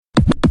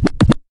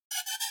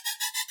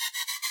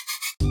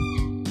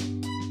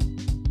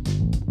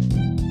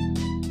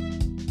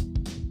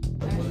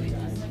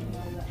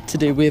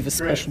Today we have a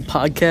special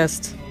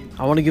podcast.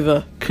 I want to give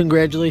a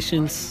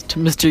congratulations to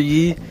Mr.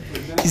 Yi.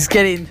 He's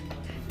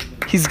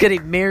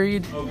getting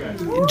married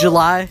in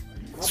July.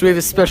 So we have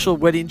a special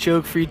wedding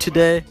joke for you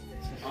today.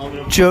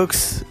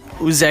 Jokes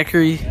with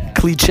Zachary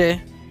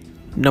Cliche,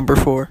 number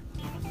 4.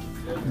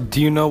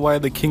 Do you know why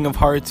the King of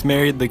Hearts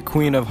married the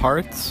Queen of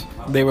Hearts?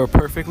 They were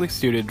perfectly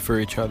suited for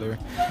each other.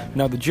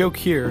 Now the joke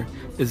here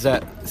is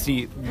that,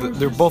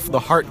 they're both the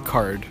heart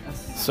card.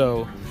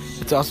 So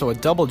it's also a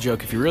double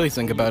joke if you really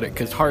think about it,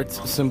 because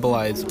hearts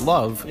symbolize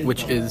love,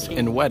 which is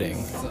in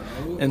wedding.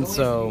 And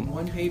so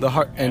the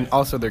heart, and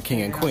also they're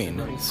king and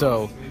queen.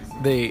 So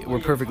they were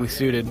perfectly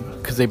suited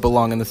because they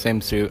belong in the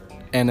same suit.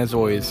 And as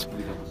always,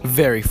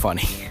 very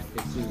funny.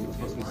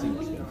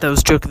 That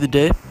was joke of the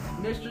day,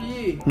 Mr.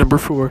 Yi, number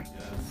 4.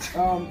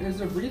 is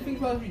the breathing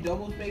supposed to be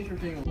double spaced or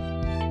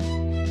single?